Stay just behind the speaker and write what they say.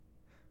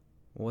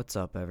What's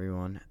up,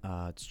 everyone?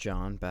 It's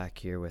John back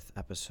here with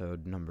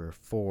episode number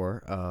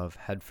 4 of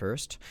Head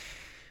First.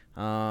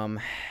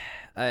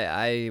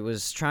 I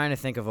was trying to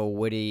think of a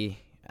witty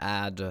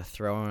ad to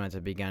throw in at the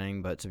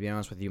beginning, but to be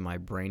honest with you, my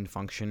brain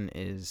function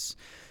is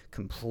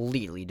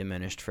completely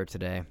diminished for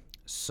today,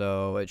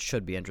 so it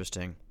should be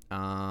interesting.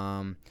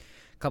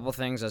 Couple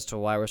things as to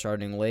why we're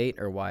starting late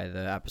or why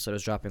the episode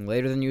is dropping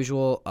later than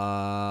usual.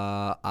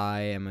 I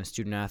am a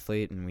student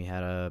athlete and we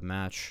had a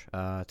match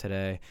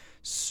today,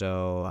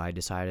 so I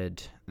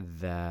decided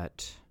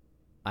that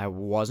I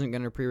wasn't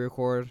going to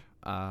pre-record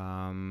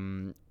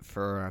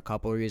for a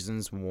couple of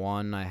reasons.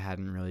 One, I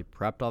hadn't really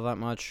prepped all that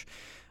much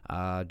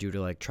due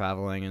to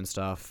traveling and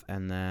stuff,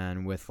 and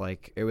then with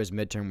it was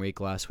midterm week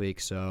last week,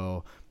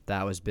 so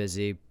that was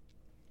busy.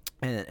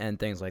 And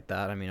things like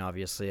that. I mean,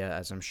 obviously,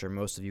 as I'm sure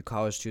most of you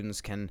college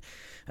students can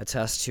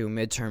attest to,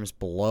 midterms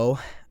blow,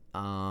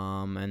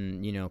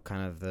 and,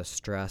 kind of the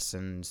stress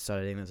and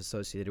studying that's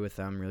associated with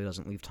them really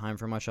doesn't leave time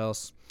for much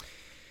else.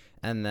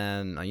 And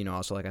then,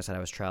 also, like I said, I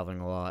was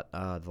traveling a lot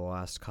the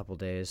last couple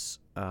days.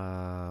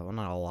 Well,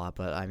 not a lot,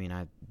 but, I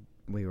mean,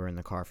 we were in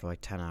the car for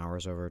 10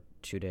 hours over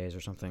 2 days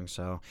or something,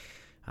 so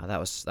that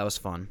was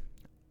fun.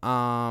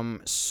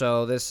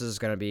 So this is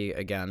going to be,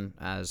 again,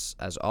 as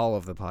all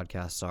of the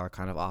podcasts are,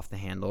 kind of off the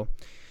handle,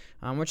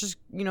 which is,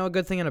 a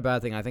good thing and a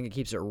bad thing. I think it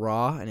keeps it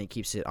raw and it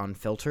keeps it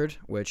unfiltered,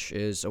 which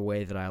is a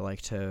way that I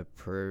like to,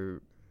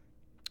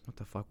 what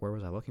the fuck, where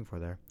was I looking for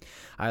there?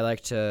 I like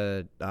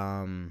to,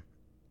 I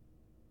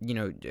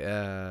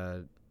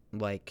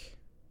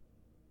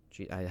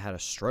had a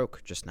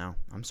stroke just now.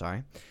 I'm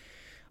sorry.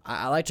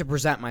 I like to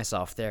present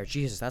myself there.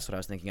 Jesus, that's what I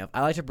was thinking of.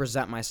 I like to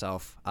present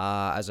myself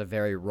as a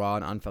very raw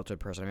and unfiltered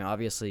person. I mean,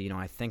 obviously,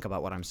 I think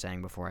about what I'm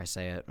saying before I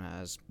say it,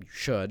 as you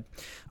should,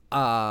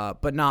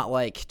 but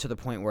not to the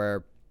point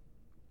where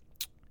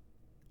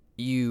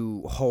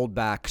you hold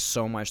back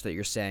so much that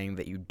you're saying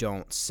that you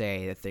don't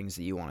say the things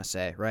that you want to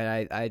say,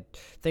 right? I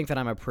think that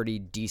I'm a pretty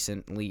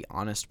decently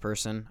honest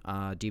person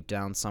deep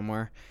down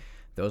somewhere.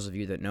 Those of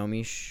you that know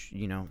me,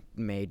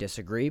 may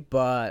disagree,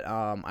 but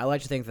I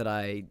like to think that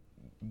I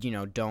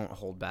don't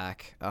hold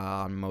back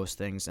on most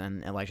things,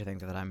 and I like to think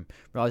that I'm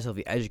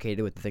relatively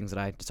educated with the things that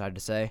I decided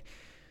to say.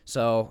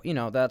 So,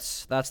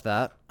 that's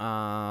that.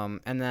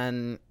 And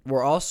then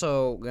we're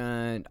also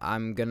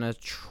I'm gonna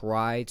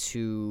try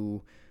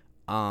to,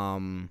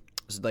 do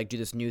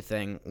this new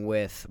thing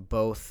with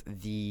both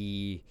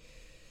the,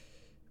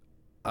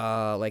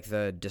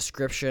 the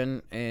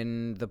description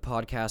in the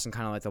podcast and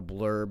kind of the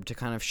blurb to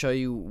kind of show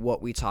you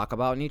what we talk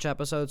about in each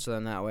episode. So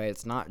then that way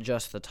it's not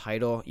just the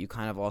title, you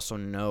kind of also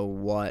know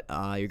what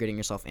you're getting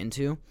yourself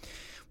into,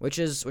 which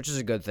is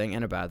a good thing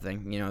and a bad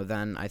thing.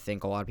 Then I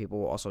think a lot of people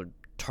will also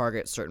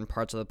target certain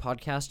parts of the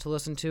podcast to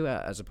listen to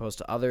as opposed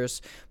to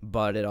others,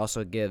 but it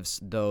also gives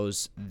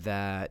those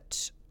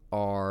that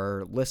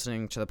are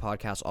listening to the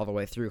podcast all the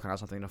way through kind of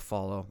something to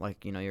follow,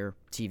 your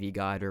TV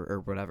guide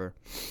or whatever.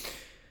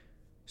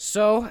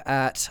 So,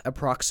 at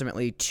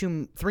approximately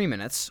 3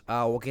 minutes,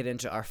 we'll get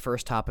into our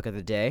first topic of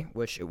the day,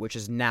 which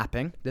is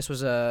napping. This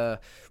was a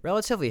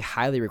relatively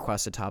highly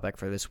requested topic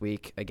for this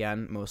week,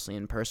 again, mostly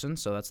in person,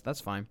 so that's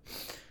fine.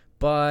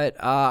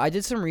 But I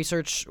did some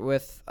research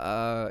with,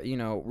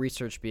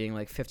 research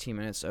being 15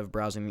 minutes of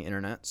browsing the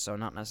internet, so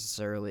not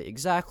necessarily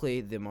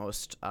exactly the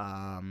most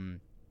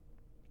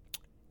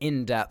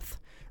in-depth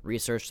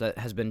research that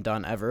has been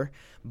done ever,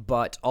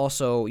 but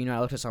also, I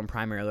looked at some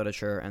primary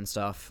literature and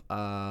stuff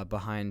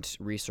behind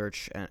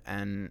research,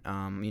 and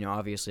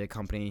obviously a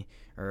company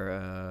or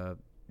a,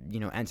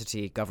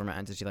 government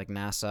entity like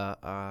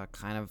NASA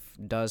kind of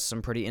does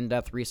some pretty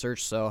in-depth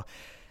research, so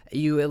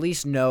you at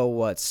least know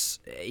what's,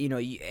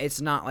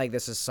 it's not like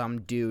this is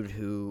some dude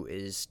who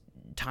is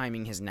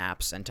timing his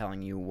naps and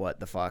telling you what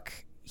the fuck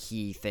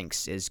he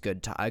thinks is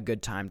a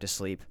good time to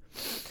sleep.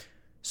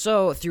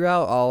 So,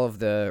 throughout all of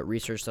the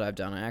research that I've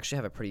done, I actually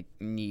have a pretty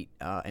neat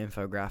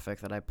infographic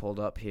that I pulled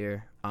up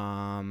here,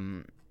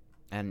 and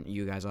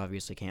you guys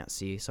obviously can't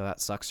see, so that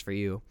sucks for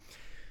you.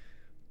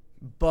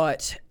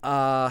 But,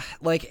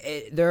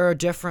 there are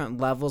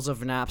different levels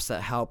of naps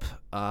that help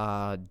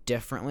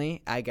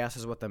differently, I guess,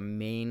 is what the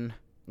main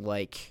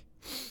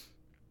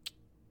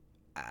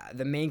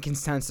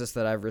consensus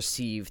that I've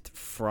received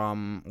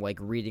from,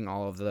 reading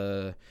all of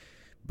the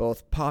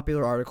both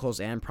popular articles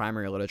and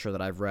primary literature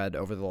that I've read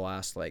over the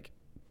last, like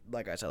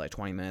I said,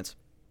 20 minutes.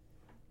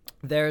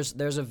 There's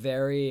a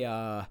very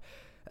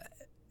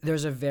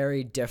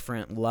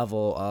different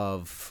level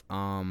of,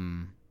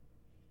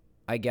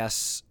 I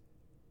guess,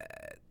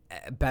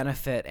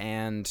 benefit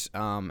and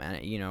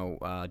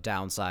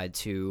downside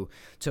to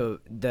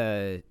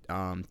the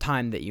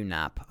time that you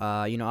nap.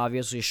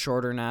 Obviously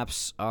shorter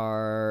naps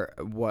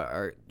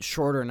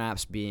shorter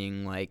naps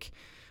being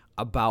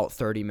about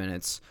 30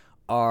 minutes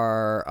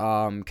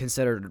are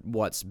considered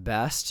what's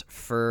best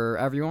for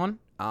everyone,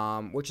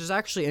 which is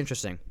actually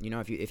interesting.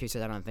 If you sit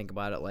down and think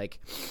about it,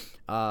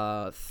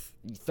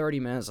 30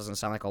 minutes doesn't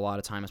sound like a lot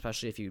of time,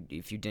 especially if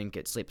you didn't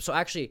get sleep. So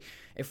actually,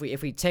 if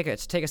we take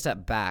a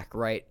step back,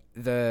 right,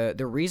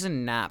 the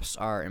reason naps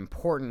are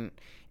important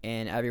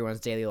in everyone's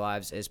daily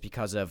lives is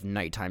because of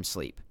nighttime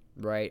sleep,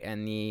 right?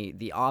 And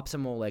the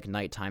optimal like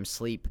nighttime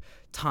sleep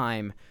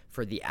time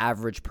for the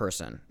average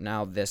person.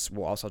 Now this,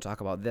 we'll also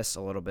talk about this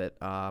a little bit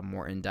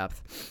more in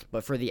depth,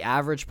 but for the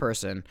average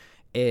person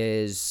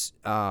is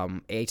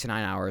 8 to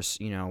 9 hours,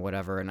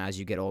 whatever. And as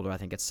you get older, I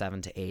think it's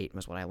 7 to 8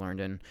 was what I learned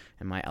in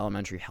my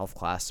elementary health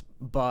class.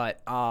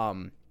 But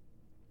so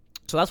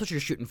that's what you're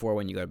shooting for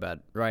when you go to bed,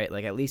 right?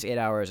 Like at least 8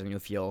 hours, and you'll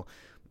feel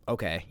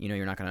okay.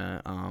 You're not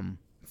gonna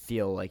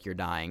feel like you're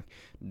dying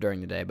during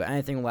the day. But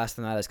anything less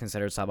than that is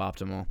considered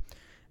suboptimal.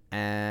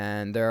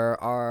 And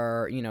there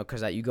are, because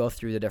that you go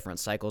through the different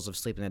cycles of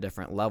sleep and the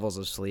different levels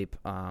of sleep.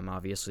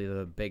 Obviously,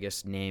 the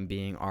biggest name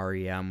being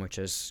REM, which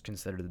is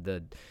considered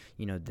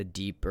the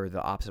deep or the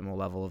optimal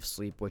level of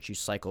sleep, which you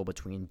cycle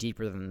between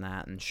deeper than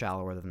that and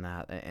shallower than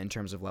that in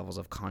terms of levels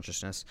of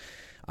consciousness.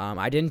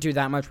 I didn't do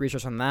that much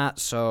research on that,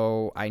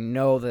 so I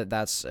know that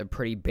that's a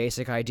pretty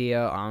basic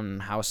idea on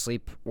how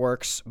sleep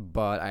works,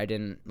 but I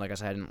didn't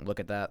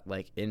look at that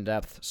like in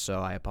depth, so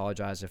I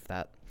apologize if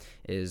that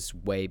is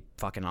way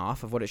fucking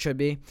off of what it should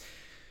be.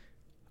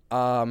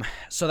 So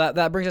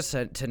that brings us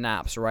to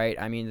naps, right?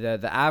 I mean,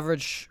 the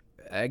average,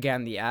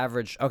 actually,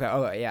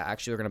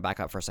 we're going to back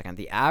up for a second.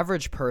 The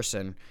average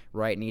person,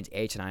 right, needs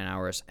 8 to 9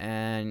 hours,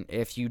 and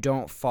if you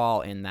don't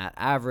fall in that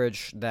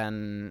average,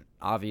 then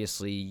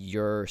obviously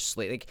you're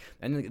sleep.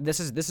 And this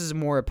is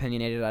more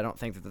opinionated. I don't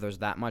think that there's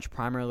that much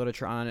primary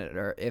literature on it,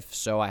 or if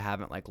so, I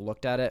haven't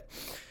looked at it.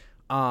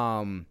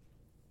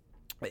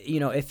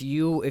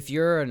 If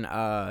you're an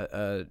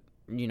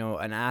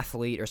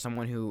athlete or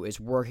someone who is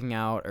working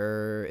out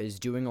or is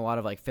doing a lot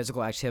of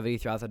physical activity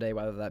throughout the day,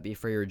 whether that be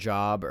for your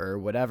job or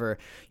whatever,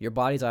 your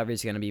body's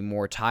obviously going to be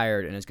more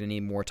tired and is going to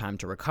need more time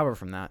to recover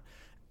from that.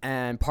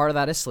 And part of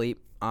that is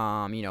sleep.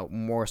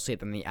 More sleep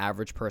than the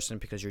average person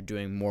because you're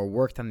doing more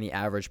work than the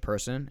average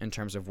person. In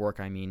terms of work,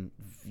 I mean,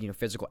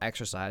 physical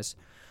exercise.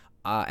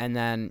 And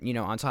then,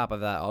 on top of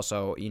that,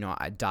 also,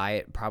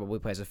 diet probably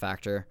plays a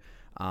factor.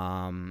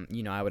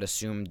 I would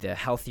assume the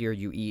healthier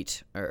you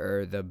eat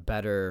or the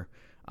better,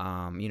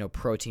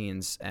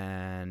 proteins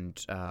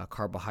and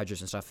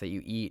carbohydrates and stuff that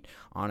you eat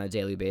on a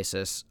daily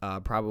basis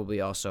probably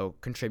also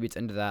contributes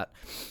into that.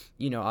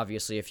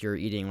 Obviously, if you're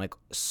eating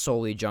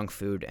solely junk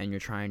food and you're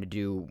trying to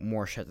do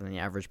more shit than the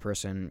average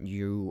person,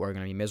 you are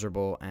going to be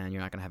miserable and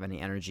you're not going to have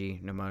any energy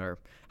no matter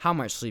how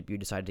much sleep you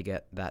decide to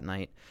get that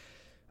night.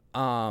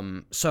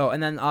 And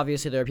then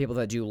obviously there are people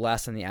that do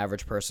less than the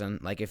average person.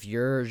 If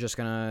you're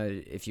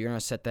gonna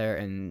sit there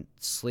and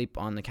sleep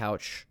on the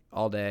couch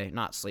all day,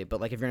 not sleep,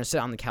 but if you're gonna sit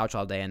on the couch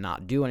all day and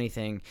not do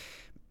anything,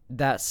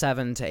 that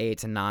 7 to 8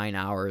 to 9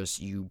 hours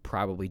you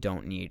probably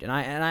don't need. And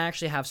I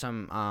actually have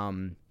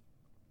some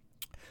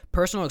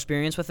personal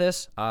experience with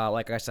this.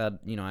 Like I said,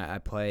 I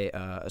play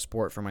a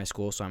sport for my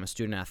school, so I'm a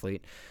student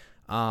athlete.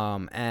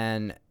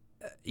 And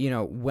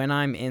when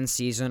I'm in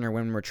season or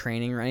when we're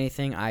training or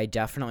anything, I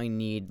definitely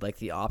need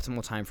the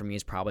optimal time for me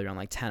is probably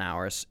around 10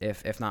 hours,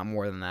 if not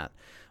more than that,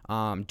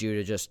 due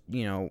to just,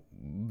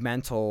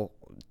 mental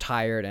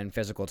tired and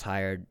physical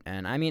tired.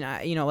 And I mean,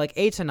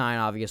 8 to 9,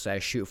 obviously I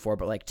shoot for,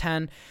 but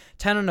 10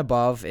 and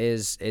above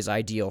is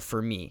ideal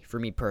for me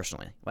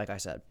personally, like I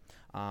said.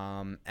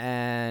 And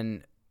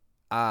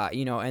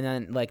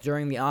then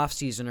during the off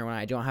season or when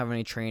I don't have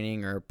any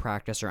training or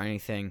practice or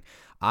anything,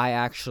 I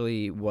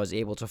actually was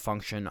able to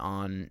function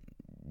on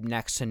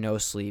next to no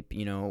sleep,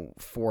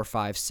 4,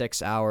 5,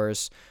 6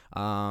 hours.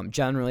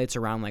 Generally it's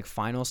around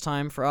finals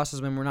time for us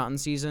is when we're not in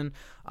season.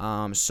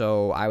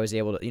 So I was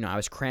able to, I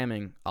was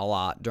cramming a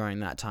lot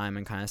during that time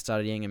and kind of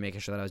studying and making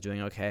sure that I was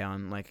doing okay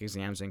on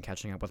exams and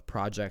catching up with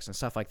projects and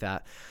stuff like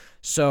that.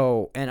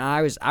 So, and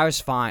I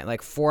was fine.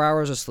 4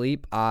 hours of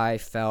sleep, I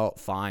felt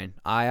fine.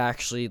 I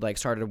actually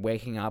started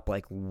waking up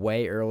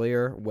way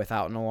earlier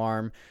without an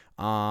alarm,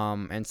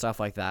 and stuff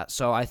like that.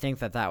 So I think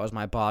that was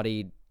my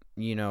body,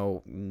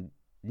 not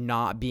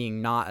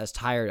as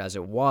tired as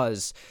it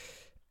was.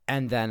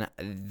 And then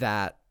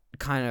that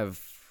kind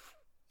of,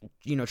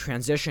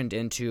 transitioned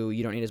into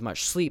you don't need as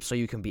much sleep so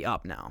you can be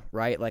up now,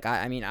 right?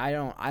 I mean, I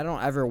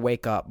don't ever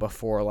wake up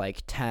before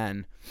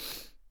 10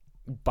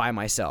 by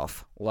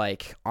myself,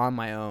 on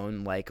my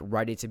own,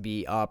 ready to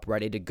be up,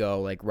 ready to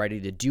go,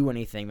 ready to do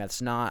anything. That's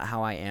not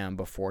how I am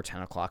before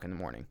 10 o'clock in the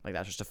morning.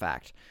 That's just a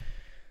fact.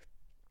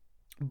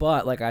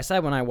 But like I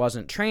said, when I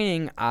wasn't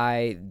training,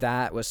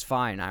 that was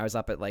fine. I was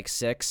up at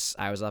 6,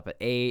 I was up at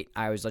 8,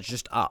 I was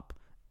just up.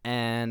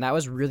 And that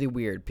was really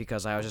weird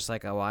because I was just oh,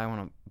 well, I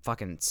want to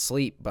fucking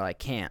sleep, but I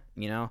can't,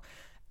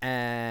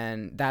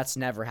 And that's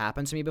never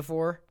happened to me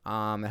before.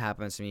 It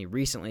happened to me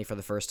recently for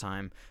the first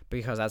time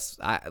because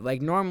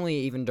normally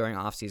even during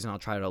off season, I'll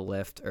try to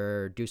lift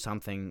or do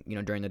something,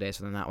 during the day.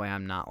 So then that way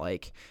I'm not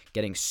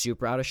getting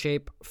super out of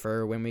shape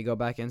for when we go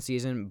back in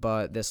season.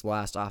 But this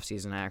last off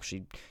season, I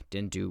actually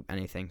didn't do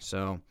anything.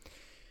 So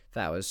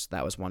that was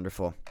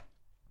wonderful.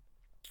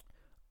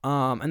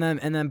 And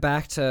then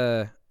back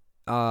to,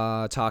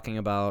 talking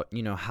about,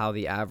 how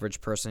the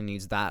average person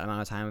needs that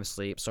amount of time of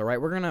sleep. So,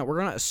 right, we're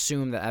gonna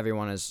assume that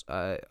everyone is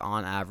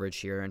on average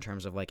here in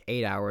terms of like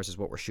 8 hours is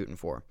what we're shooting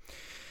for.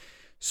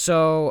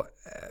 So,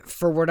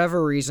 for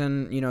whatever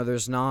reason,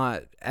 there's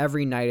not,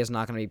 every night is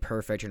not going to be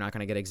perfect. You're not going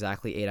to get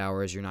exactly 8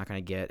 hours. You're not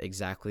going to get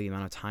exactly the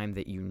amount of time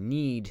that you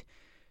need.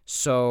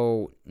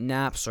 So,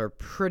 naps are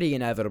pretty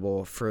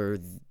inevitable for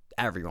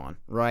everyone,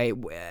 right?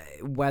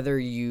 Whether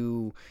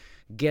you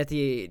get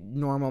the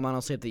normal amount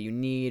of sleep that you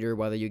need or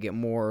whether you get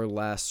more or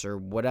less or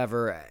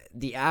whatever,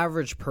 the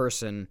average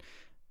person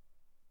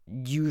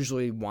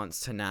usually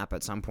wants to nap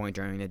at some point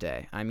during the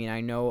day. I mean,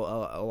 I know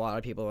a lot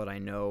of people that I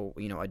know,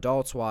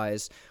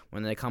 adults-wise,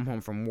 when they come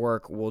home from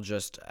work, will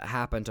just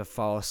happen to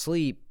fall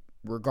asleep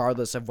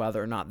regardless of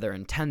whether or not they're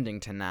intending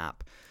to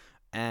nap.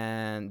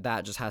 And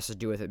that just has to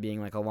do with it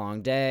being like a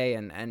long day.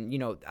 And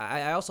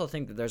I also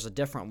think that there's a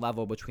different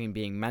level between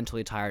being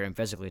mentally tired and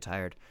physically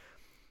tired.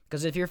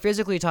 Because if you're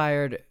physically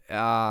tired,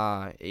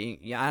 I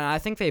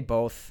think they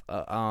both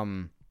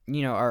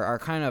are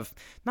kind of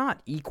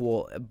not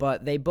equal,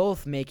 but they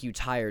both make you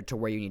tired to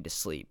where you need to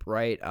sleep,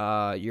 right?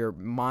 Your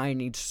mind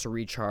needs to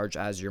recharge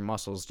as your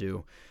muscles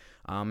do.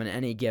 In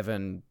any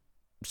given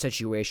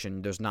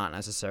situation, there's not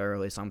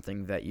necessarily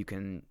something that you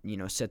can,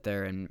 sit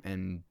there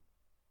and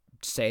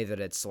say that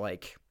it's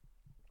like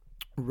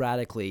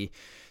radically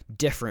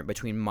different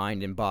between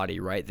mind and body,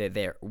 right?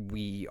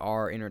 We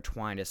are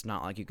intertwined. It's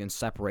not like you can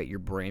separate your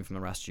brain from the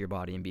rest of your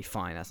body and be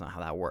fine. That's not how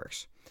that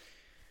works.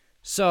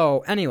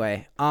 So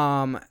anyway,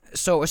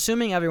 so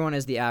assuming everyone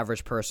is the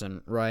average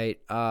person, right?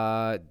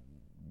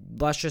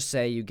 Let's just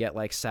say you get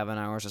like 7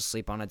 hours of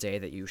sleep on a day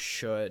that you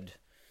should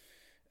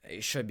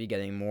be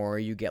getting more.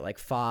 You get like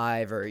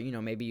 5, or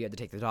maybe you had to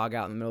take the dog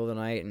out in the middle of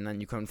the night and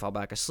then you couldn't fall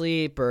back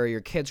asleep, or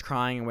your kid's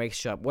crying and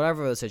wakes you up.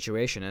 Whatever the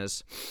situation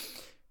is,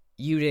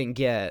 you didn't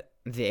get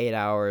the 8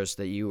 hours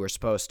that you were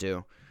supposed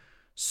to.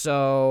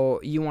 So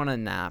you want to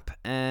nap,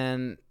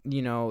 and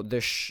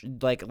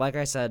like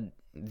I said,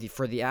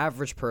 for the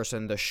average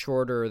person, the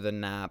shorter the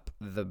nap,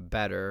 the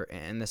better,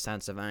 in the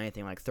sense of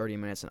anything like 30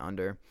 minutes and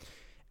under.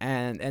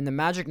 And the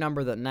magic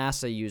number that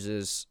NASA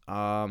uses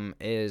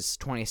is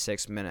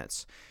 26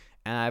 minutes.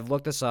 And I've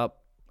looked this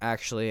up,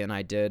 actually, and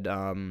I did.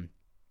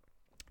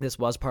 This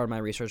was part of my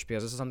research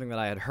because this is something that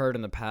I had heard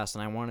in the past,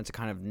 and I wanted to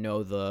kind of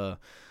know the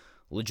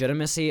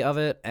legitimacy of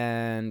it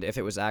and if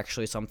it was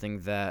actually something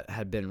that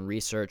had been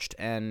researched.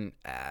 And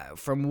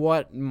from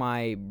what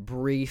my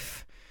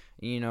brief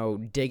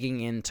digging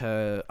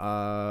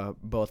into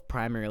both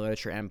primary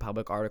literature and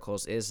public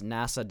articles is,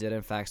 NASA did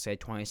in fact say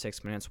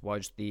 26 minutes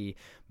was the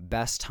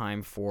best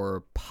time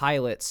for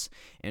pilots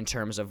in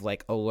terms of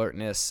like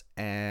alertness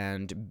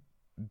and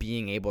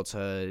being able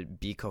to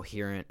be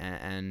coherent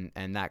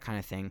and that kind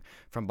of thing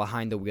from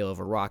behind the wheel of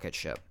a rocket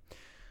ship.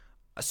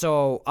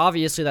 So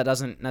obviously that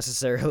doesn't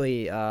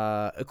necessarily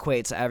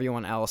equate to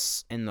everyone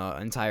else in the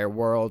entire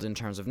world in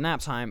terms of nap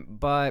time,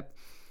 but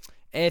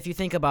if you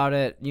think about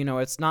it,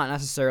 it's not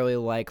necessarily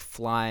like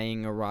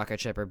flying a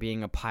rocket ship or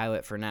being a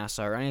pilot for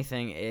NASA or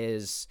anything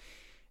is,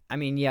 I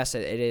mean, yes,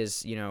 it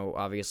is,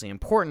 obviously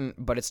important,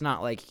 but it's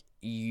not like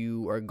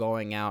you are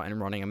going out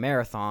and running a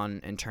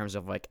marathon in terms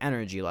of like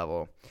energy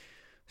level.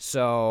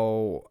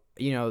 So,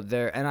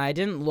 and I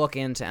didn't look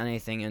into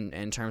anything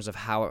in terms of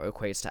how it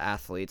equates to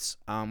athletes,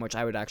 which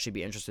I would actually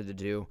be interested to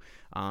do,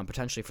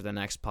 potentially for the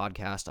next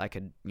podcast. I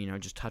could,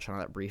 just touch on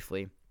that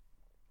briefly.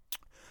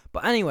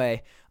 But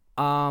anyway,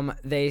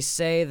 they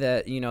say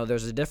that,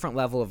 there's a different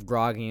level of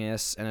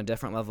grogginess and a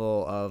different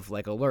level of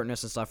like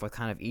alertness and stuff with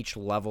kind of each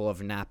level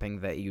of napping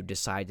that you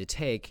decide to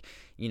take,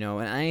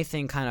 and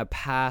anything kind of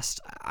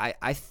past,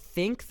 I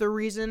think the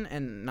reason,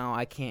 and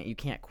no, you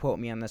can't quote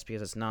me on this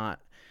because it's not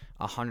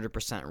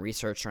 100%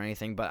 research or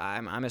anything, but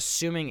I'm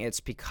assuming it's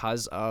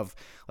because of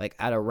like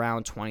at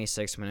around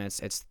 26 minutes,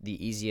 it's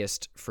the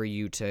easiest for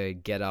you to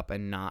get up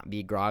and not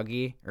be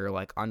groggy, or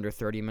like under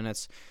 30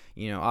 minutes.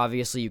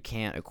 Obviously you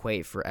can't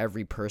equate for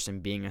every person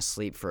being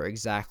asleep for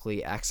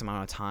exactly X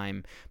amount of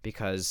time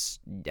because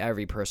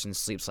every person's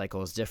sleep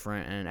cycle is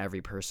different and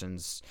every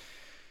person's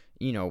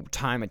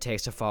time it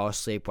takes to fall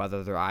asleep,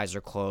 whether their eyes are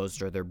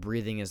closed or their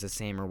breathing is the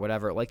same or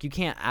whatever. Like, you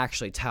can't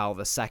actually tell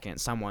the second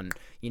someone,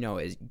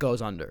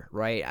 goes under,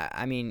 right?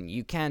 I mean,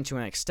 you can to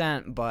an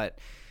extent, but,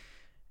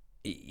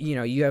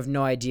 you have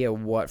no idea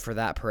what for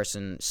that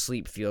person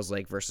sleep feels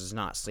like versus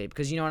not sleep.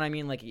 Because you know what I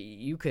mean? Like,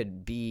 you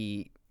could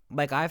be,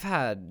 like, I've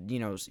had,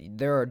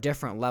 there are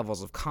different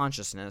levels of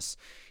consciousness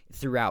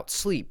throughout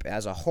sleep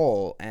as a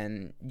whole,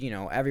 and,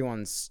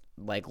 everyone's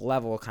like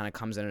level kind of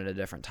comes in at a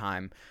different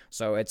time,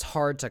 so it's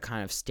hard to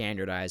kind of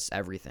standardize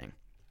everything.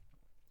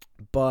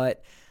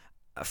 But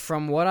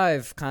from what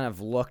I've kind of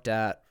looked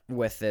at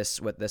with this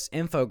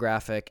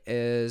infographic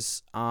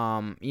is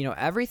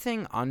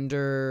everything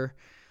under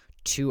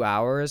 2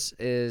 hours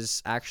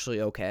is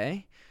actually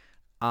okay,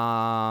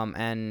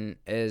 and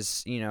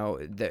is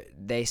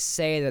they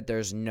say that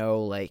there's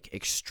no like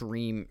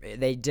extreme,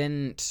 they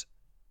didn't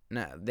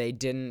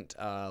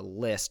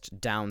list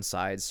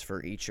downsides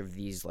for each of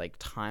these like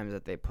times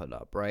that they put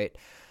up, right?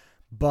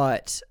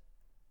 But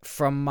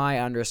from my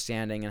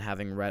understanding and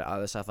having read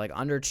other stuff, like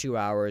under 2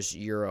 hours,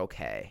 you're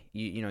okay.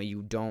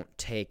 You don't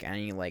take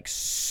any like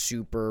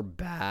super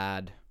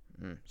bad,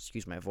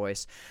 excuse my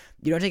voice,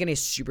 you don't take any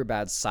super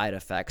bad side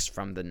effects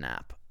from the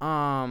nap.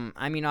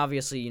 I mean,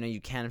 obviously,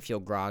 you can feel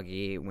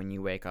groggy when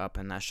you wake up,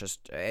 and that's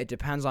just, it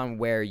depends on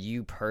where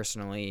you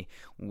personally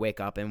wake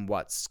up and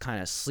what's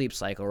kind of sleep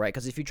cycle, right?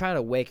 Because if you try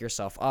to wake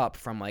yourself up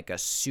from like a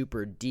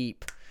super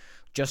deep,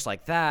 just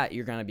like that,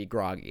 you're going to be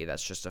groggy.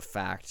 That's just a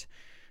fact.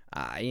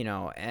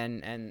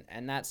 And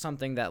that's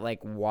something that, like,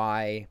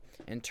 why,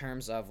 in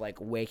terms of like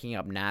waking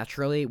up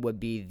naturally, would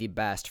be the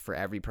best for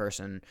every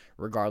person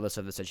regardless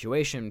of the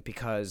situation,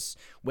 because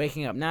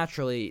waking up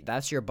naturally,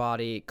 that's your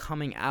body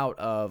coming out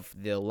of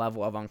the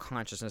level of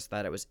unconsciousness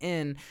that it was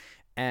in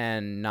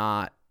and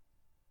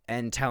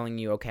telling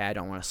you, okay, I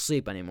don't want to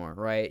sleep anymore,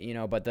 right?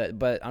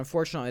 But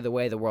unfortunately, the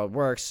way the world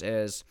works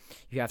is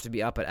you have to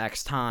be up at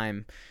X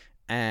time,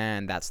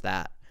 and that's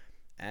that.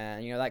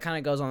 And that kind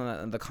of goes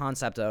on the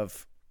concept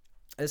of,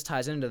 this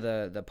ties into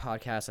the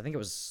podcast. I think it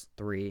was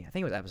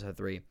episode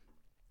 3,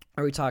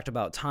 where we talked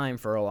about time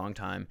for a long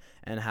time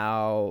and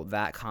how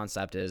that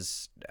concept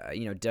is,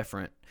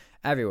 different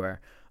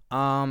everywhere.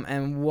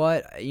 And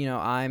what,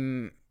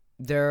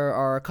 there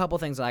are a couple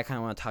things that I kind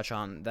of want to touch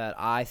on that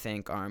I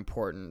think are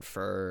important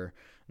for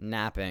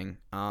napping,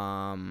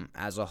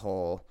 as a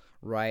whole,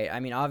 right? I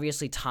mean,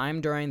 obviously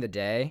time during the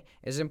day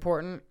is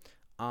important,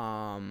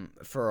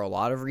 for a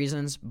lot of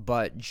reasons,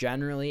 but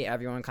generally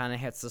everyone kind of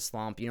hits the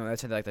slump,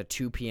 that's like the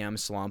 2 p.m.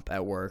 slump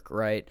at work,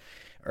 right?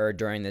 Or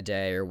during the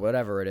day or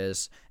whatever it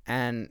is.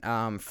 And,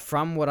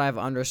 from what I've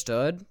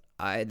understood,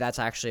 that's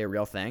actually a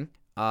real thing.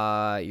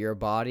 Your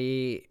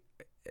body,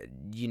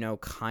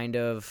 kind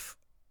of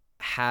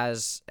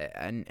has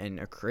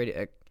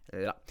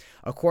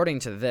according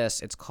to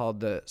this, it's called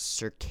the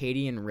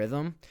circadian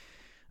rhythm.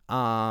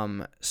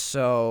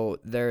 So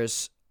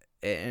there's,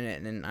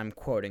 and I'm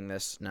quoting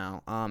this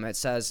now. It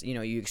says,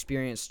 you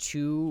experience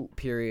 2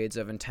 periods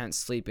of intense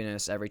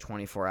sleepiness every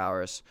 24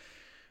 hours.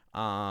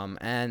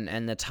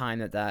 And the time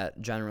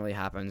that generally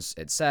happens,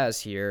 it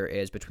says here,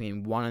 is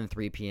between 1 and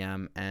 3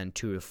 p.m. and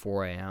 2 to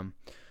 4 a.m.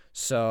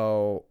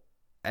 So,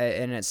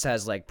 and it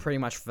says, like, pretty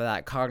much for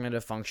that,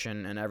 cognitive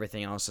function and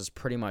everything else is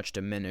pretty much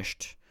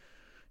diminished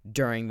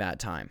during that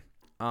time,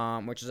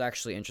 which is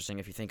actually interesting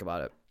if you think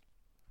about it.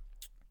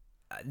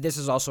 This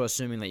is also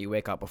assuming that you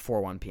wake up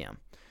before 1 p.m.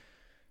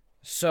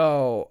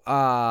 So,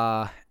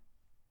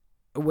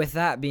 with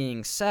that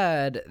being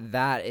said,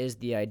 that is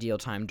the ideal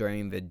time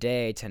during the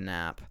day to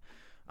nap.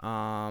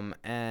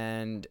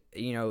 And,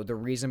 the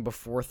reason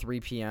before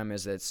 3 p.m.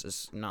 is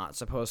it's not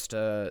supposed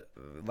to,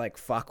 like,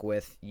 fuck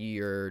with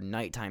your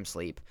nighttime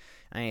sleep.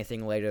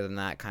 Anything later than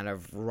that kind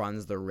of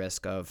runs the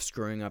risk of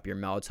screwing up your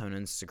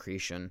melatonin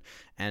secretion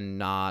and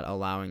not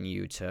allowing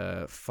you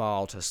to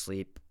fall to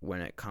sleep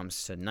when it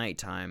comes to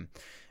nighttime.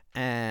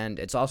 And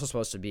it's also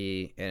supposed to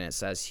be, and it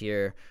says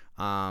here,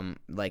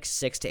 like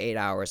 6 to 8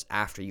 hours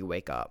after you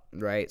wake up,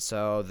 right?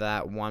 So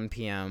that 1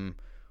 p.m.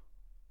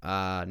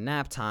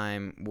 Nap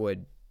time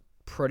would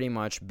pretty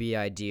much be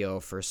ideal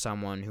for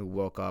someone who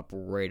woke up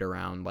right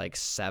around like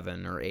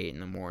 7 or 8 in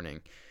the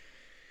morning,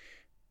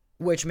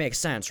 which makes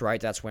sense,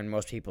 right? That's when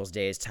most people's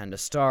days tend to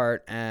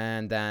start,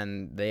 and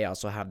then they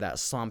also have that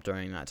slump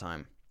during that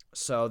time.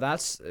 So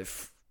that's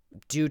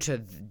due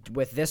to,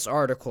 with this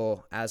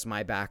article as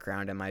my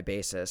background and my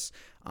basis,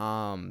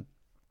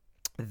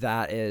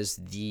 that is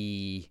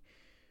the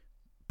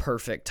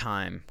perfect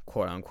time,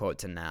 quote unquote,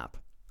 to nap.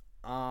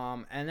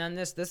 And then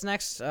this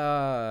next,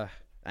 I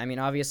mean,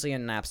 obviously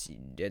in naps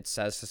it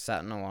says to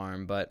set an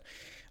alarm, but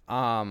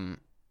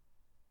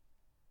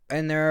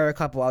and there are a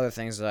couple other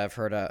things that I've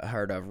heard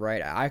of,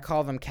 right? I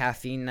call them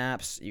caffeine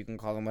naps. You can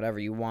call them whatever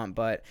you want,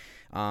 but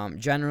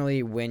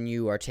generally when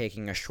you are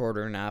taking a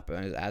shorter nap,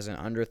 as in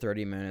under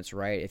 30 minutes,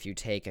 right? If you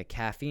take a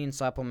caffeine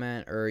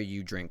supplement, or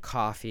you drink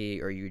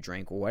coffee, or you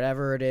drink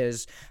whatever it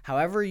is,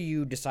 however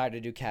you decide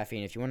to do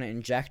caffeine, if you want to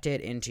inject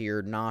it into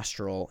your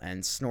nostril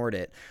and snort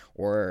it,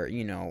 or,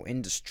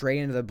 straight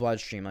into the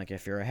bloodstream, like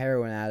if you're a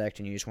heroin addict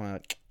and you just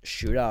want to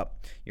shoot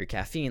up your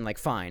caffeine, like,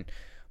 fine.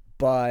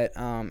 But,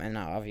 and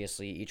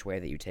obviously each way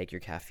that you take your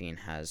caffeine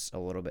has a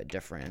little bit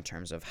different in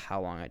terms of how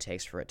long it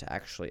takes for it to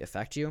actually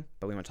affect you,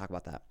 but we won't talk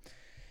about that.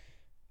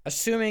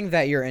 Assuming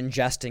that you're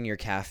ingesting your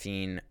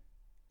caffeine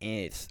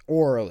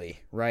orally,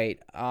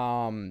 right,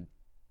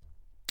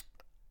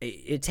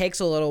 it takes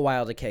a little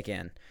while to kick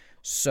in.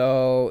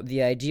 So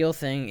the ideal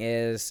thing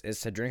is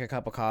to drink a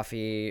cup of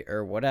coffee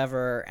or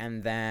whatever,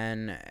 and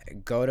then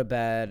go to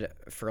bed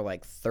for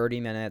like 30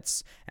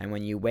 minutes, and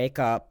when you wake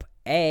up,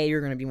 A, you're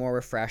going to be more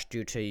refreshed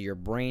due to your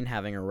brain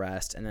having a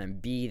rest, and then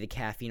B, the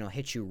caffeine will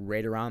hit you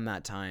right around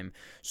that time,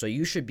 so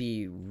you should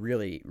be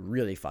really,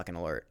 really fucking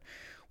alert,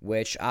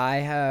 which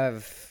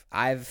I've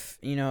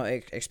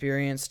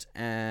experienced,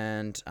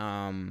 and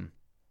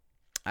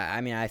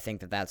I mean, I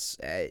think that's,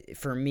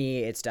 for me,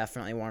 it's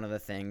definitely one of the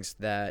things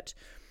that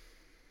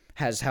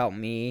has helped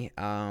me,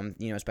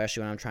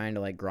 especially when I'm trying to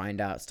like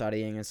grind out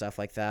studying and stuff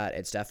like that.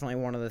 It's definitely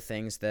one of the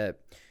things that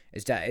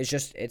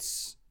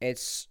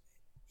it's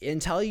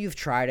until you've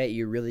tried it,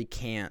 you really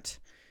can't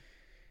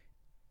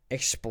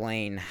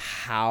explain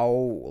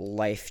how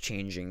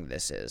life-changing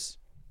this is.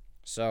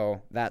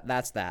 So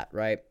that's that,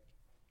 right?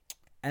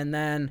 And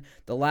then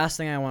the last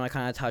thing I want to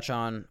kind of touch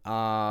on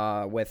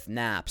with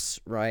naps,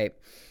 right,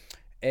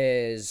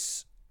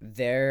 is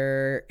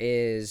there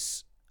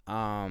is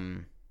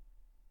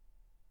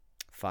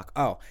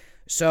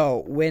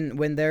so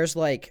when there's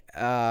like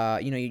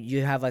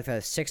you have like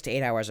the 6 to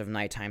 8 hours of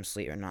nighttime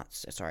sleep, or not,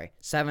 sorry,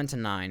 7 to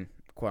 9,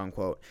 quote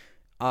unquote,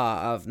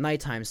 of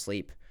nighttime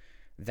sleep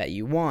that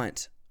you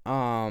want.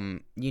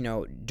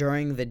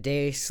 During the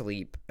day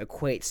sleep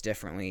equates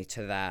differently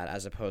to that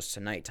as opposed to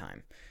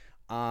nighttime.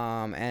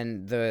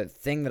 And the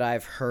thing that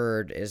I've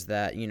heard is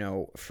that,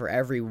 for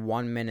every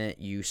 1 minute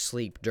you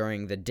sleep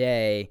during the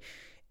day,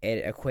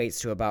 it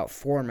equates to about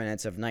 4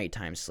 minutes of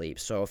nighttime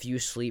sleep. So if you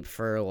sleep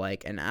for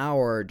like an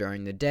hour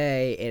during the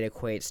day, it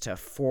equates to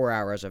 4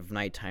 hours of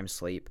nighttime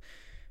sleep,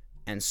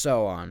 and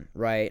so on,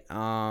 right?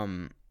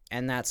 And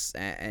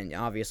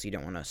obviously you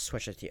don't want to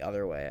switch it the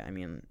other way. I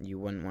mean, you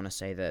wouldn't want to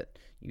say that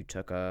you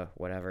took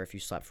if you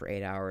slept for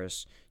 8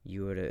 hours,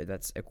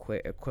 that's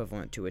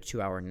equivalent to a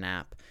 2-hour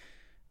nap.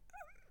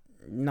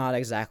 Not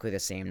exactly the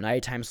same.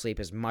 Nighttime sleep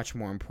is much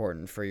more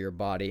important for your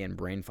body and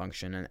brain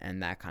function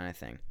and that kind of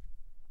thing.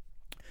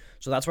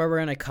 So that's why we're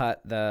going to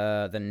cut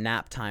the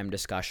nap time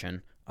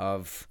discussion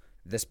of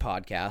this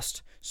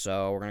podcast.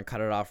 So we're going to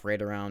cut it off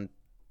right around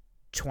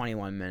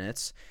 21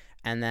 minutes,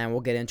 and then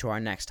we'll get into our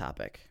next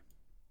topic.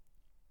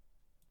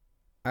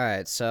 All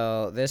right,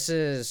 so this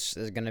is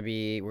going to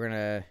be, we're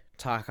going to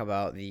talk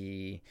about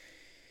the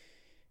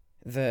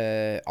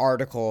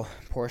article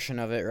portion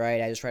of it, right?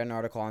 I just read an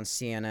article on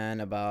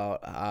CNN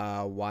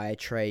about why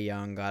Trae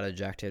Young got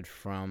ejected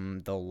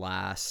from the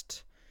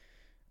last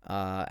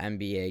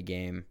NBA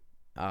game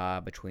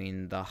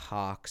between the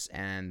Hawks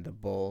and the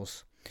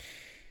Bulls.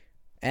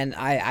 And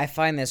I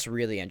find this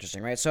really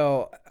interesting, right?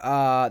 So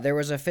there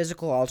was a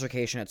physical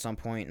altercation at some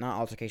point. Not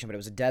altercation, but it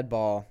was a dead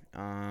ball,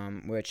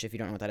 which, if you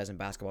don't know what that is in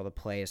basketball, the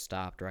play is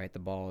stopped, right? The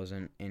ball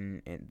isn't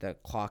the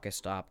clock is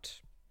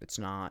stopped. It's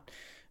not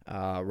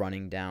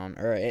running down.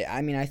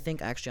 I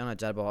think actually on a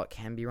dead ball it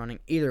can be running.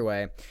 Either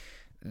way,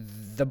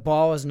 the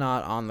ball is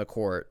not on the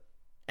court,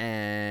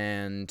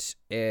 and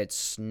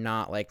it's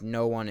not like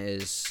no one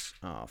is...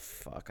 Oh,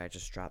 fuck, I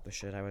just dropped the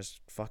shit I was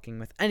fucking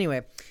with.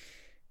 Anyway,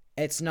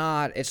 it's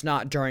not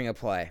during a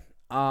play.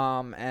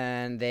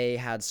 And they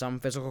had some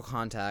physical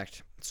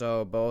contact,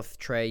 so both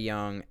Trae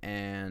Young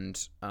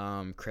and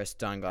Chris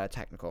Dunn got a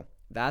technical.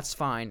 That's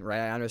fine,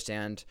 right? I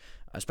understand,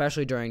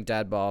 especially during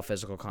dead ball,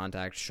 physical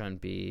contact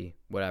shouldn't be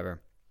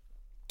whatever.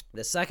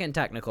 The second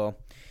technical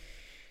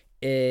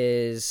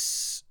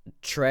is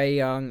Trae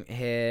Young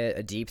hit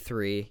a deep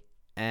three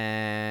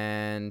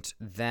and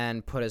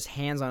then put his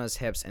hands on his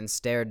hips and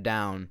stared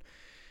down.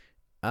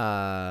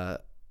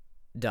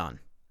 Done.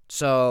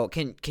 So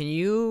can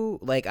you,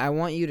 I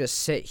want you to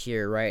sit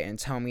here, right, and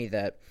tell me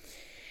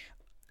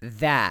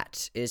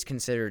that is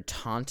considered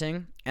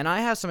taunting. And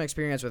I have some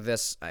experience with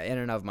this in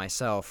and of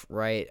myself,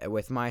 right,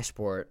 with my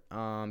sport.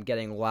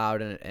 Getting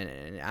loud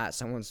and at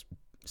someone's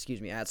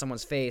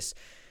face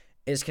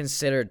is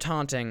considered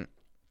taunting.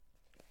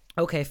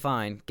 Okay,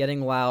 fine.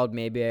 Getting loud,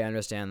 maybe I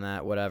understand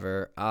that,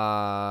 whatever.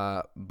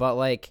 But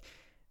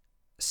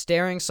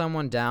staring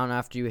someone down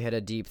after you hit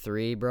a deep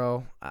three,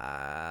 bro,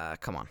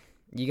 come on.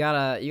 You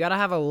gotta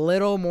have a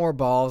little more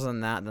balls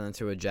than that than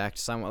to eject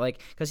someone,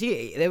 because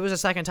it was a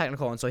second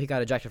technical, and so he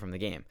got ejected from the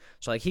game.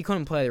 So he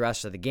couldn't play the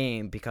rest of the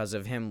game because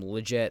of him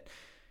legit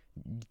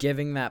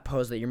giving that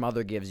pose that your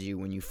mother gives you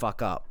when you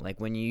fuck up,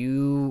 when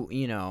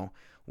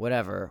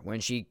whatever, when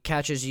she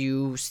catches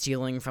you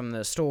stealing from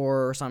the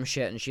store or some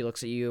shit, and she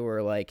looks at you,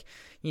 or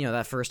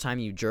that first time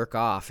you jerk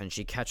off and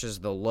she catches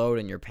the load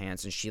in your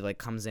pants and she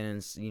comes in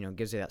and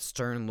gives you that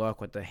stern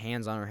look with the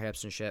hands on her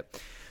hips and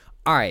shit.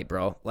 All right,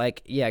 bro.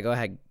 Yeah, go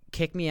ahead.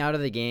 Kick me out of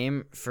the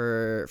game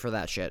for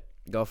that shit.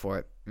 Go for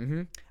it.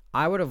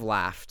 I would have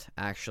laughed,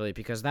 actually,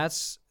 because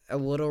that's a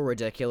little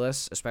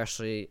ridiculous,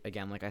 especially,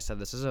 again, like I said,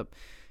 this is a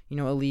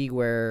league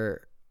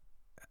where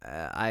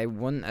I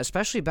wouldn't,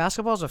 especially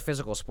basketball is a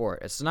physical sport.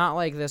 It's not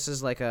like this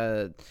is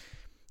certain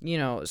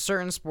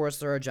sports,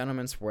 there are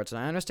gentlemen sports, and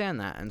I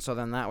understand that. And so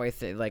then that way,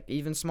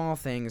 even small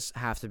things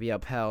have to be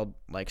upheld,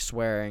 like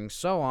swearing,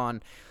 so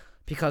on,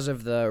 because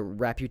of the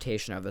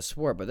reputation of the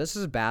sport. But this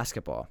is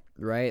basketball,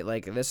 right?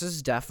 This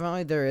is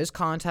definitely, there is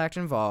contact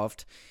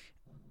involved.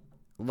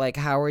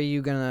 How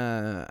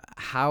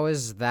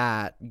is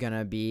that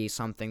gonna be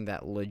something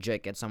that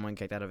legit gets someone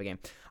kicked out of a game?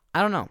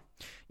 I don't know.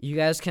 You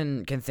guys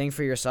can think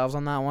for yourselves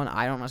on that one.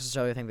 I don't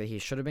necessarily think that he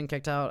should have been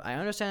kicked out. I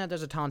understand that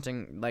there's a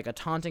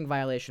taunting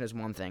violation is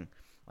one thing.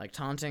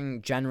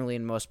 Taunting generally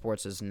in most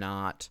sports is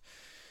not,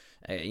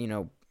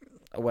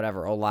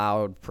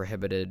 allowed,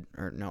 prohibited,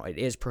 or no, it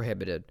is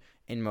prohibited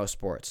in most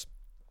sports.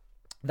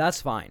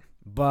 That's fine.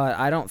 But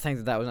I don't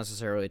think that was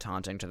necessarily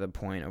taunting to the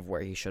point of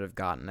where he should have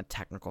gotten a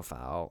technical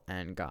foul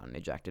and gotten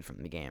ejected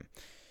from the game.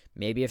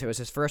 Maybe if it was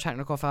his first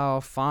technical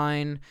foul,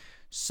 fine.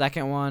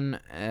 Second one,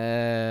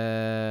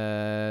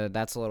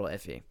 that's a little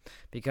iffy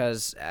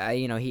because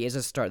he is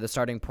the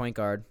starting point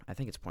guard. I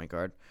think it's point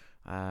guard.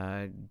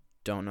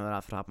 Don't know that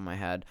off the top of my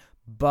head,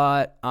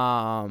 but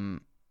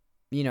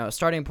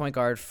starting point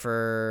guard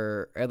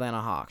for Atlanta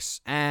Hawks,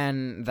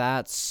 and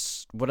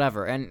that's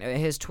whatever. And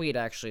his tweet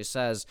actually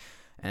says,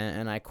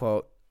 and I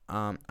quote,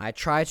 I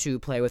try to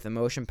play with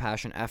emotion,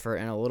 passion, effort,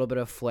 and a little bit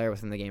of flair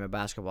within the game of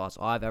basketball. It's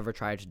all I've ever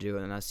tried to do,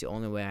 and that's the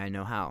only way I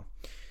know how.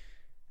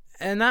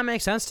 And that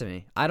makes sense to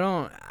me.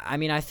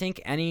 I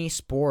think any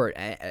sport,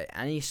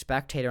 any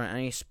spectator in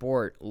any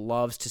sport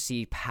loves to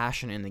see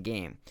passion in the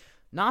game.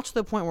 Not to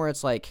the point where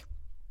it's like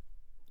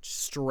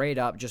straight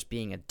up just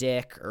being a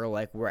dick or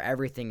like where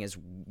everything is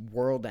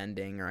world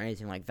ending or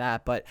anything like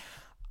that. But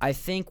I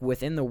think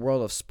within the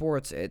world of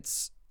sports,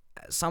 it's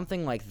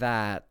something like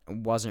that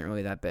wasn't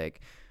really that big.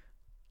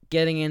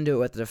 Getting into it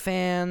with the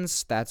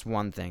fans, that's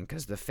one thing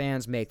because the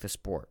fans make the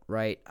sport,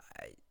 right?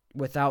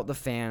 Without the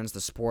fans,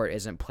 the sport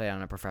isn't played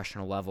on a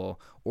professional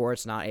level, or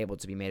it's not able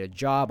to be made a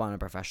job on a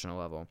professional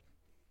level.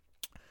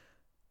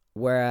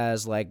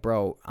 Whereas, like,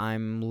 bro,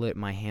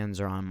 my hands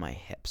are on my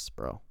hips,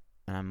 bro,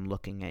 and I'm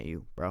looking at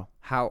you, bro.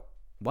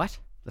 What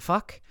the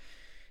fuck?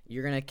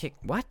 You're gonna kick,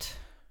 what?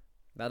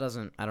 I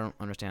don't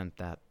understand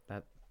that.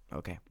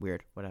 Okay,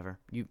 weird, whatever.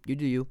 You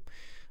do you,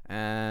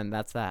 and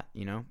that's that,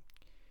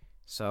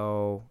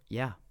 So,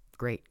 yeah,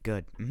 great,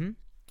 good,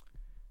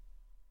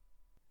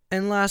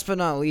 And last but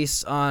not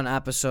least, on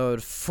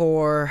episode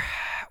 4,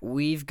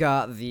 we've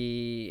got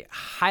the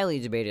highly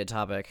debated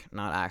topic,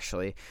 not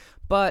actually,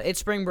 but it's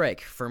spring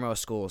break for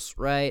most schools,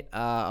 right?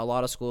 A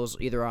lot of schools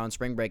either are on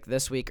spring break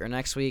this week or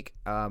next week.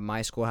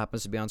 My school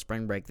happens to be on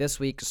spring break this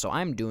week, so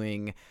I'm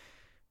doing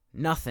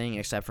nothing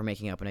except for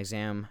making up an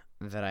exam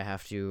that I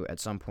have to at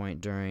some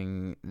point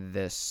during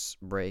this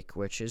break,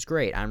 which is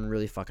great. I'm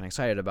really fucking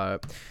excited about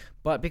it.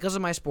 But because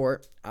of my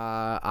sport,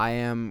 I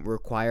am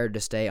required to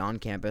stay on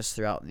campus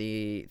throughout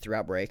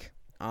break.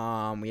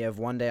 We have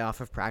one day off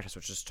of practice,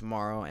 which is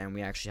tomorrow, and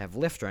we actually have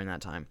lift during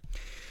that time.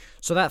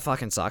 So that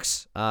fucking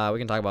sucks. We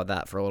can talk about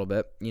that for a little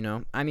bit.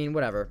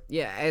 Whatever.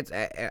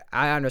 Yeah,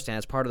 I understand.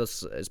 It's part of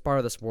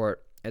the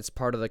sport. It's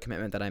part of the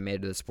commitment that I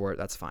made to the sport.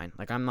 That's fine.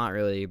 Like, I'm not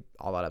really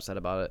all that upset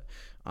about it.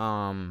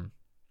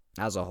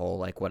 As a whole,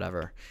 like,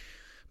 whatever.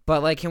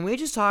 But, like, can we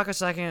just talk a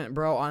second,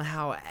 bro, on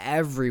how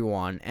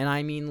everyone, and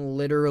I mean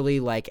literally,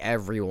 like,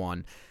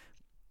 everyone,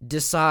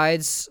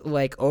 decides,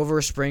 like,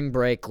 over spring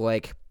break,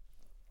 like,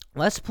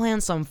 let's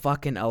plan some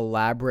fucking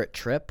elaborate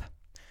trip,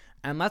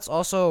 and let's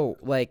also,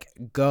 like,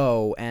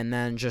 go and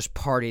then just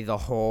party the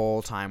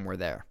whole time we're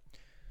there.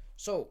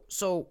 So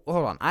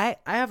hold on. I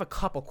have a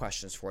couple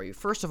questions for you.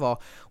 First of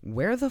all,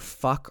 where the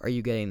fuck are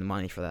you getting the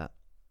money for that?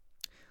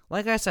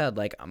 Like I said,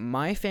 like,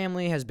 my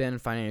family has been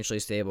financially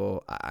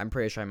stable. I'm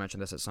pretty sure I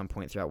mentioned this at some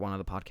point throughout one of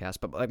the podcasts,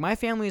 but, like, my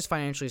family is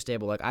financially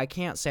stable. Like, I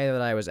can't say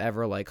that I was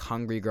ever, like,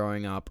 hungry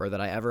growing up or that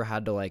I ever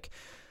had to, like,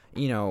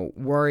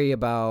 worry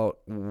about,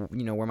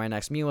 where my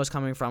next meal was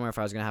coming from or if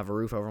I was going to have a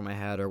roof over my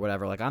head or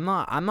whatever. Like, I'm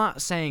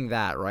not saying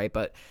that, right?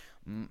 But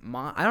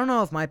I don't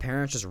know if my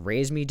parents just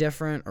raised me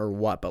different or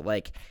what, but,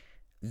 like,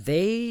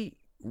 they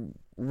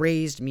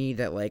raised me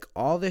that, like,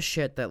 all this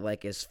shit that,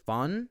 like, is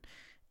fun,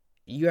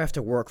 you have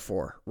to work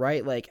for,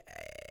 right? Like,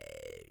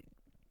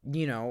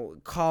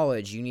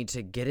 college, you need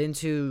to get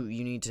into,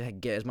 you need to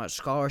get as much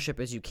scholarship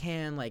as you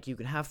can. Like, you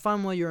can have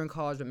fun while you're in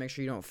college, but make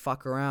sure you don't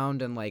fuck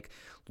around and, like,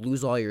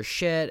 lose all your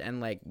shit and,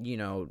 like,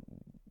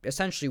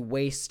 essentially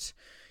waste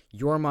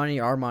your money,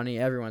 our money,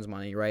 everyone's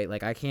money, right?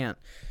 Like, I can't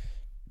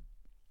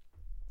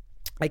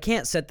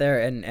sit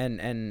there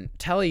and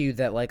tell you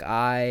that, like,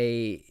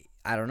 I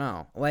don't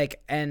know.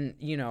 Like, and,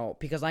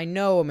 because I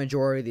know a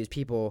majority of these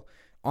people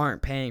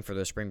aren't paying for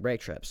their spring break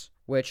trips,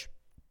 which,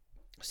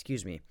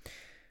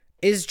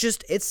 is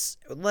just, it's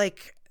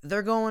like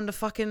they're going to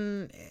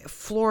fucking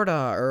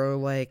Florida or,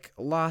 like,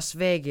 Las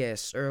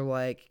Vegas or,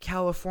 like,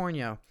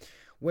 California,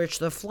 which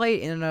the flight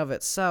in and of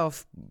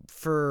itself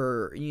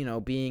for,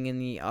 being in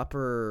the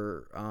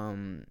upper,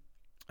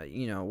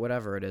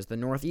 whatever it is, the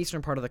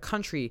northeastern part of the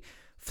country,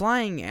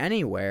 flying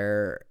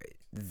anywhere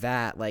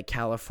that, like,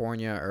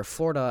 California or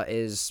Florida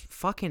is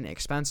fucking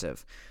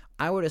expensive.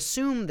 I would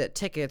assume that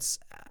tickets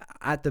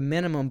at the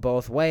minimum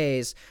both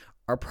ways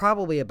are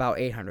probably about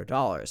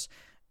 $800,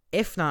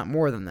 if not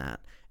more than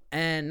that.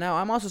 And now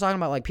I'm also talking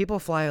about, like, people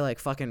fly, like,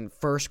 fucking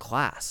first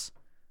class.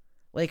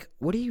 Like,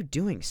 what are you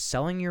doing?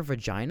 Selling your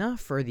vagina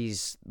for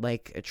these,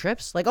 like,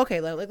 trips? Like, okay,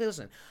 like,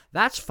 listen,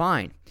 that's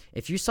fine.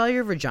 If you sell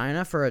your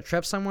vagina for a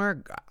trip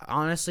somewhere,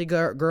 honestly,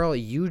 girl,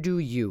 you do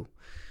you.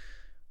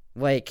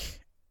 Like,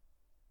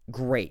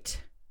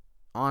 great.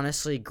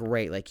 Honestly,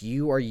 great. Like,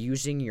 you are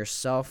using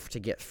yourself to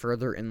get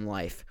further in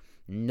life.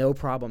 No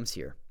problems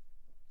here.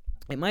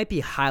 It might be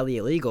highly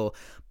illegal,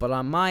 but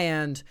on my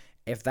end,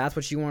 if that's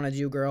what you want to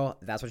do, girl,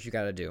 that's what you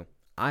got to do.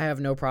 I have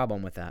no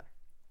problem with that.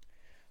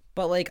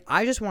 But, like,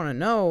 I just want to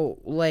know,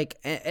 like,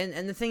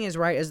 and the thing is,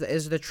 right,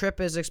 is the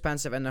trip is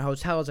expensive and the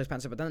hotel is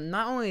expensive. But then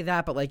not only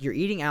that, but, like, you're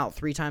eating out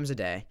 3 times a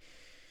day.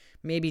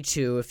 maybe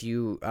 2 if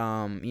you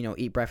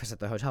eat breakfast at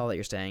the hotel that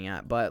you're staying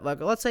at. But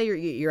like, let's say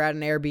you're at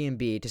an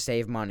Airbnb to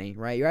save money,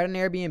 right? You're at an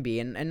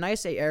Airbnb, and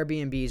nice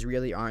Airbnbs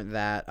really aren't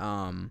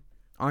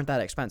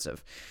that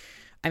expensive.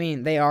 I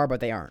mean, they are, but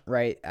they aren't,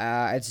 right?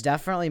 It's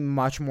definitely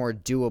much more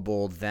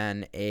doable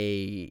than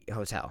a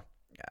hotel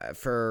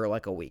for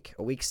like a week.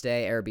 A week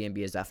stay, Airbnb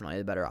is definitely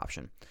the better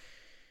option.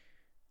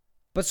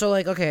 But so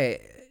like,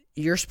 okay,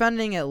 you're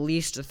spending at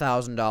least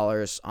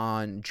 $1,000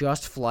 on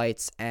just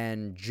flights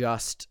and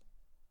just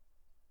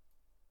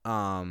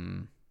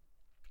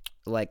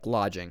like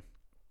lodging.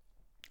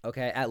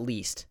 Okay, at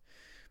least.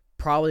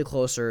 Probably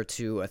closer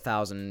to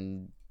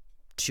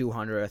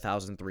 1,200,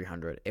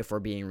 1,300 if we're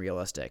being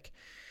realistic.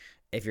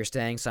 If you're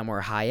staying somewhere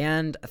high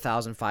end,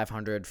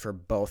 1,500 for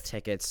both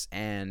tickets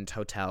and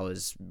hotel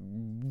is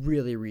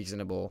really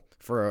reasonable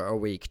for a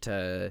week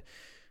to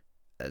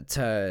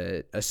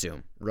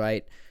assume,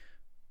 right?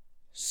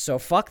 So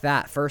fuck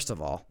that, first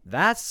of all.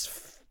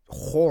 That's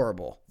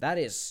horrible. That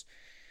is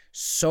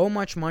so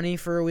much money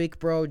for a week,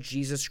 bro.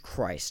 Jesus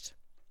Christ.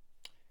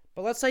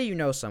 But let's say you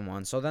know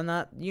someone, so then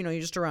that, you're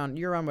around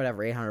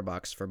whatever,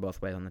 $800 for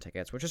both ways on the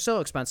tickets, which is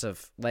still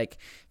expensive. Like,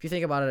 if you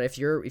think about it, if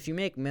you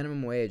make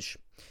minimum wage,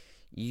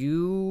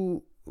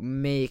 if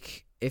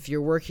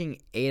you're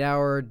working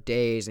 8-hour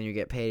days and you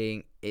get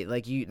paid,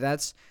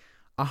 that's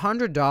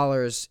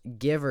 $100,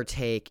 give or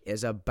take,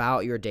 is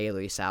about your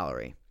daily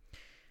salary.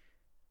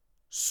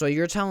 So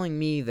you're telling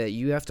me that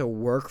you have to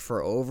work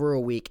for over a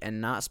week and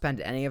not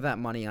spend any of that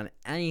money on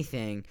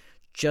anything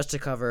just to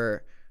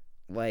cover,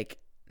 like,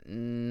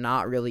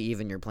 not really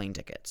even your plane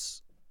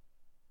tickets.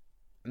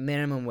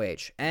 Minimum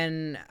wage.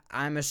 And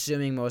I'm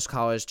assuming most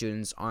college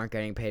students aren't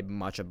getting paid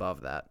much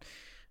above that,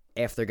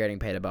 if they're getting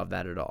paid above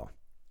that at all.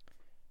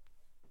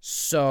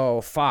 So,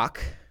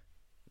 fuck.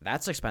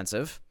 That's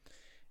expensive.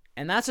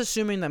 And that's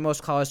assuming that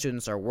most college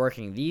students are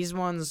working. These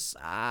ones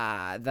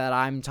that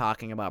I'm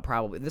talking about,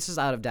 probably, this is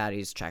out of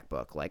daddy's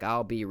checkbook. Like,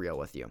 I'll be real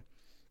with you.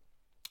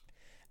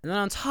 And then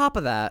on top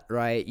of that,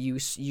 right,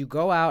 you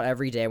go out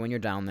every day when you're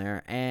down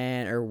there,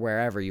 or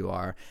wherever you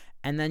are.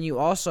 And then you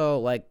also,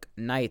 like,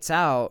 nights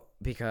out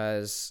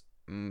because,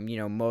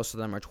 most of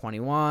them are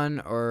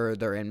 21, or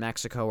they're in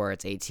Mexico where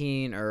it's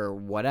 18, or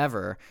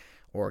whatever,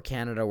 or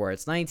Canada where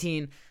it's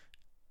 19.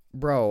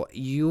 Bro,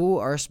 you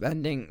are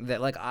spending that,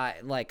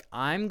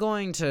 I'm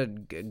going to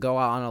go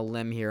out on a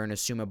limb here and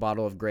assume a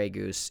bottle of Grey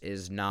Goose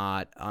is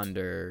not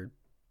under,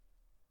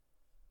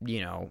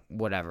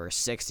 whatever,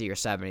 $60 or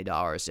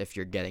 $70 if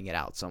you're getting it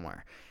out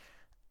somewhere.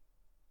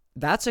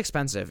 That's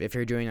expensive if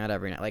you're doing that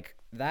every night. Like,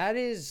 that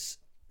is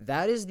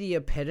the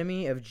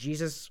epitome of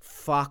Jesus,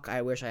 fuck,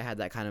 I wish I had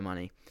that kind of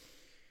money.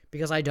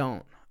 Because I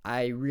don't.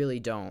 I really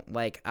don't.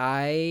 Like,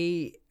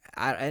 and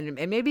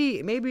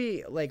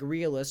maybe like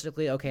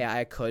realistically, okay,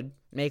 I could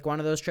make one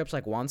of those trips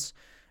like once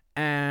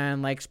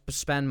and like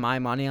spend my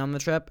money on the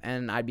trip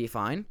and I'd be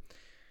fine.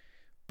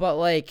 But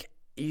like,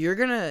 you're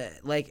gonna,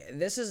 like,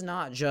 this is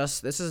not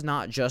just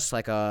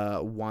like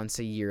a once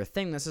a year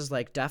thing. This is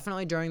like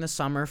definitely during the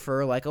summer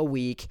for like a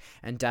week,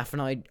 and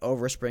definitely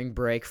over spring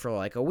break for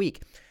like a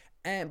week.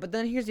 But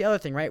then here's the other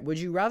thing, right? Would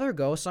you rather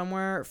go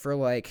somewhere for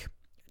like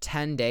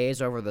 10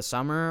 days over the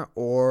summer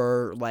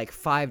or like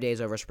 5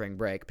 days over spring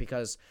break?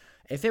 Because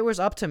if it was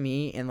up to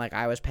me and like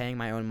I was paying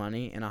my own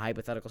money in a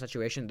hypothetical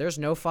situation, there's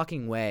no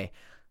fucking way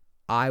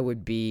I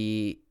would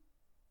be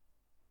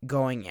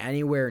going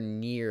anywhere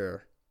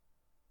near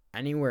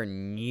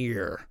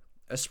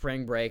a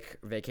spring break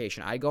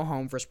vacation. I'd go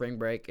home for spring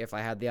break if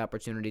I had the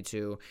opportunity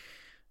to.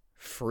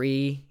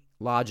 Free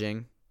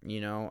lodging,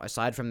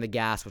 aside from the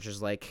gas, which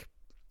is like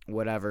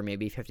whatever,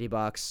 maybe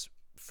 $50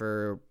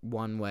 for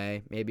one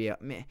way, maybe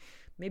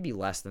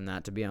less than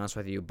that, to be honest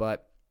with you.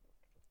 But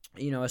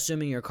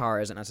assuming your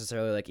car isn't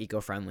necessarily like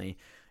eco-friendly,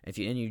 and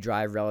you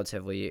drive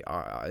relatively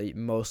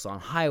most on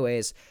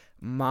highways,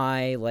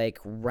 my like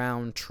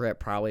round trip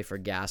probably for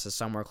gas is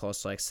somewhere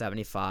close to like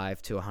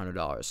 $75 to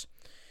 $100,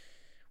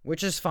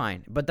 which is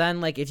fine. But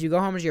then like if you go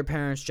home to your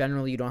parents,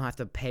 generally you don't have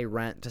to pay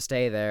rent to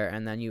stay there,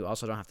 and then you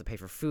also don't have to pay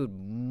for food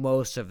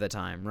most of the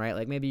time, right?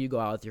 Like maybe you go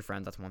out with your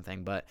friends, that's one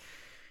thing, but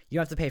you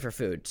have to pay for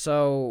food.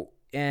 So,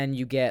 and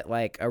you get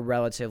like a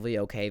relatively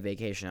okay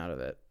vacation out of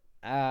it.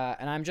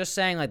 And I'm just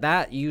saying, like,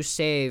 that you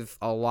save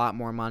a lot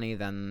more money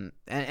than,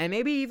 and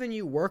maybe even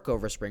you work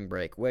over spring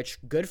break, which,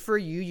 good for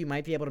you, you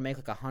might be able to make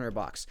like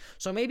 $100.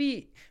 So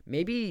maybe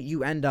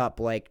you end up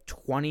like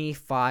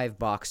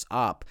 $25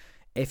 up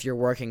if you're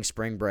working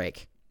spring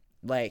break,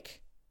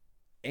 like,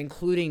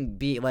 including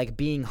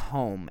being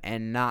home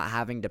and not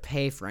having to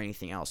pay for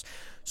anything else.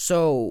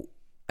 So,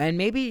 and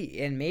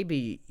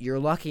maybe you're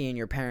lucky and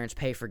your parents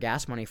pay for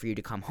gas money for you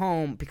to come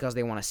home because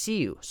they want to see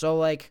you. So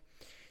like,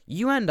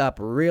 you end up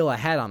real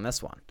ahead on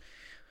this one.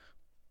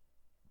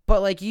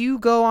 But like, you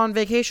go on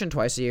vacation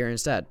twice a year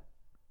instead,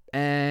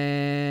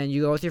 and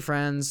you go with your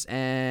friends,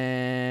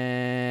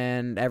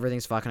 and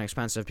everything's fucking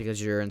expensive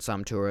because you're in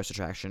some tourist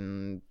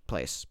attraction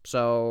place.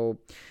 So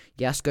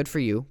yes, good for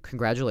you.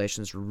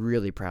 Congratulations.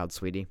 Really proud,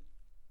 sweetie.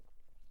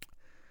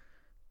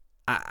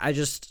 I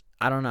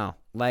don't know.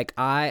 Like,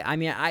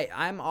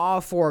 I'm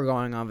all for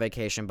going on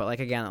vacation, but, like,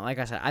 again, like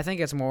I said, I think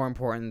it's more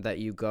important that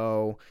you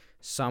go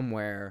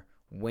somewhere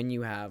when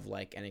you have,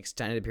 like, an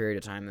extended period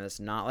of time that's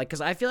not, like,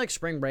 because I feel like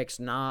spring break's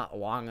not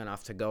long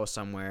enough to go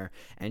somewhere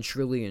and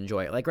truly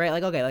enjoy it. Like, right,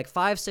 like, okay, like,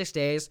 5-6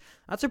 days,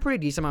 that's a pretty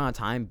decent amount of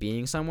time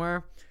being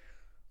somewhere.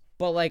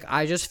 But, like,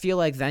 I just feel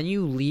like then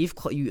you leave,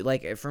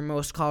 like, for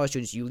most college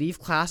students, you leave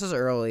classes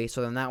early,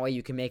 so then that way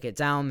you can make it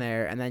down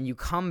there, and then you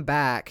come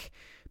back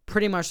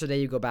pretty much the day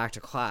you go back to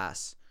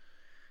class.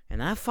 And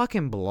that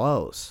fucking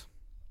blows.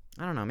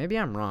 I don't know. Maybe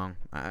I'm wrong.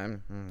 I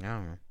don't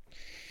know.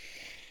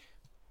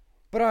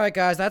 But alright,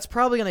 guys, that's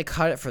probably going to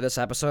cut it for this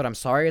episode. I'm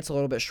sorry it's a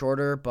little bit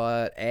shorter,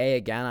 but A,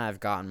 again, I've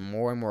gotten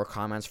more and more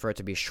comments for it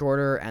to be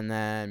shorter, and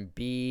then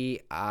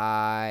B,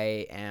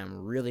 I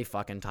am really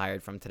fucking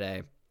tired from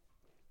today.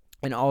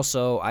 And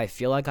also, I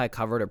feel like I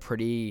covered a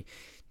pretty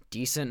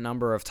decent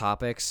number of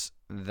topics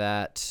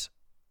that,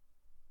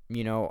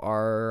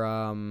 are,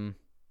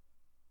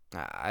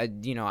 I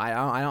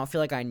don't feel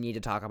like I need to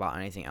talk about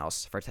anything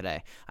else for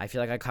today. I feel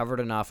like I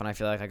covered enough, and I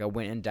feel like I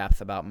went in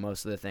depth about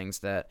most of the things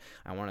that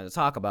I wanted to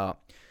talk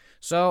about.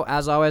 So,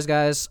 as always,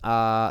 guys,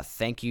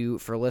 thank you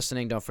for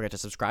listening. Don't forget to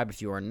subscribe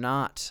if you are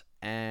not.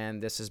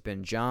 And this has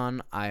been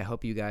John. I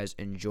hope you guys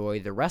enjoy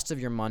the rest of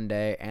your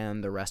Monday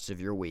and the rest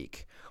of your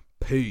week.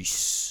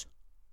 Peace.